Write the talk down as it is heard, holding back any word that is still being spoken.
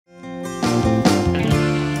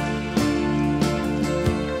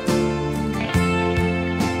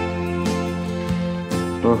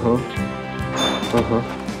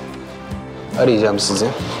Arayacağım sizi.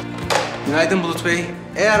 Günaydın Bulut Bey.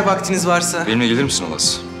 Eğer vaktiniz varsa... Benimle gelir misin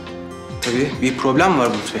Ulas? Tabii, bir problem var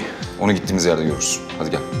Bulut Bey. Onu gittiğimiz yerde görürüz.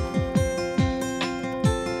 Hadi gel.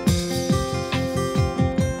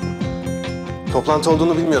 Toplantı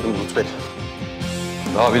olduğunu bilmiyordum Bulut Bey.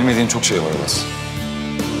 Daha bilmediğin çok şey var Ulas.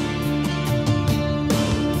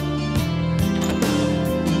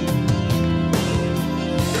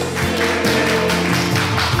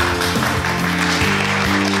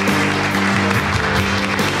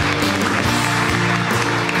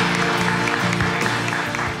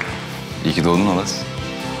 İyi ki doğdun Alaz.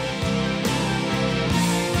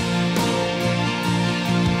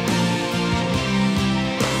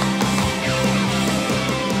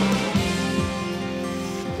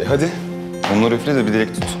 Hadi. Onları üfle de bir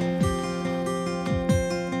dilek tut.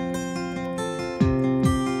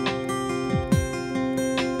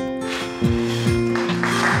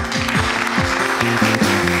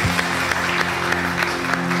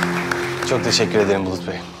 Çok teşekkür ederim Bulut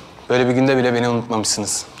Bey. Böyle bir günde bile beni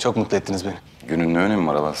unutmamışsınız. Çok mutlu ettiniz beni. Günün ne önemi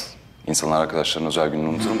var Alaz? İnsanlar arkadaşlarının özel gününü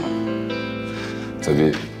unutur mu?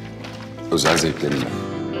 Tabii özel zevkleriyle.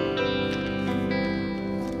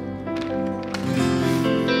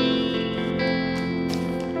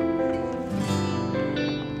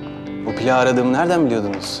 Bu plağı aradığımı nereden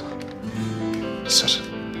biliyordunuz? Sır.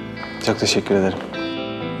 Çok teşekkür ederim.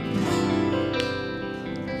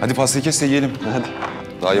 Hadi pastayı kes de yiyelim. Hadi.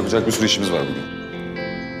 Daha yapacak bir sürü işimiz var bugün.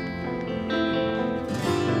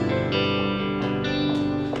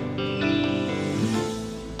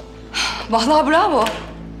 Vallahi bravo.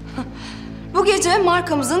 Bu gece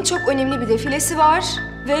markamızın çok önemli bir defilesi var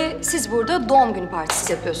ve siz burada doğum günü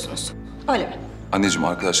partisi yapıyorsunuz. Öyle mi? Anneciğim,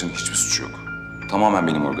 arkadaşların hiçbir suçu yok. Tamamen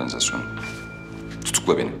benim organizasyonum.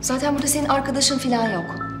 Tutukla beni. Zaten burada senin arkadaşın falan yok.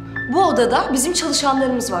 Bu odada bizim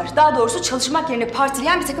çalışanlarımız var. Daha doğrusu çalışmak yerine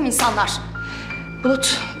partileyen bir takım insanlar.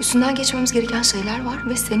 Bulut, üstünden geçmemiz gereken şeyler var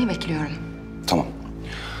ve seni bekliyorum. Tamam.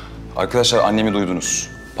 Arkadaşlar, annemi duydunuz.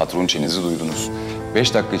 Patron çenizi duydunuz.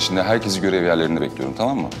 5 dakika içinde herkesi görev yerlerinde bekliyorum,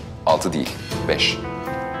 tamam mı? 6 değil, 5.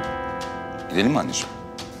 Gidelim mi anneciğim?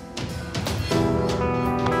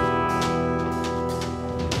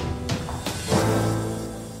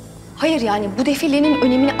 Hayır yani bu defilenin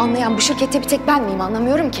önemini anlayan bu şirkette bir tek ben miyim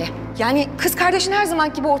anlamıyorum ki. Yani kız kardeşin her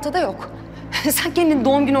zaman gibi ortada yok. Sen kendin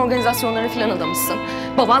doğum günü organizasyonları falan adamısın.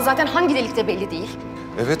 Baban zaten hangi delikte belli değil.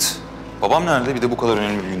 Evet. Babam nerede? Bir de bu kadar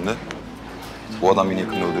önemli bir günde. Bu adam beni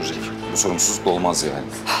yakında öldürecek. Bu sorumsuzluk da olmaz yani.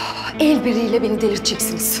 El birliğiyle beni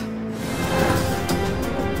delirteceksiniz.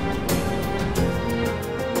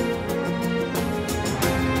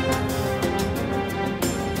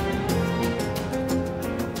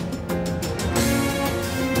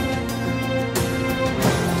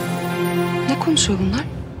 Ne konuşuyor bunlar?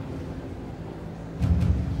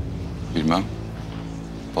 Bilmem.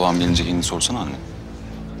 Babam gelince kendini sorsana anne.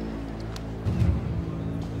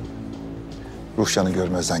 Ruhşan'ı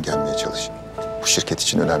görmezden gelmeye çalış. Bu şirket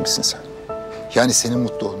için önemlisin sen. Yani senin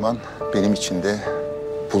mutlu olman benim için de,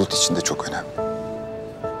 Bulut için de çok önemli.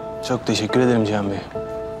 Çok teşekkür ederim Cihan Bey.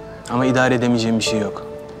 Ama idare edemeyeceğim bir şey yok.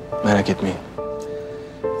 Merak etmeyin.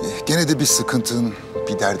 Gene de bir sıkıntın,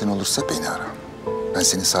 bir derdin olursa beni ara. Ben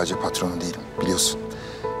senin sadece patronun değilim, biliyorsun.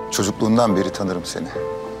 Çocukluğundan beri tanırım seni.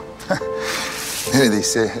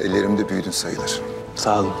 Neredeyse ellerimde büyüdün sayılır.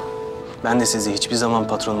 Sağ olun. Ben de sizi hiçbir zaman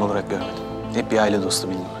patronum olarak görmedim. Hep bir aile dostu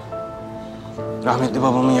bildim. Rahmetli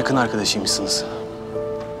babamın yakın arkadaşıymışsınız.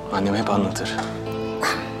 Annem hep anlatır.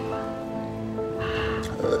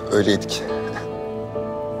 Öyleydik.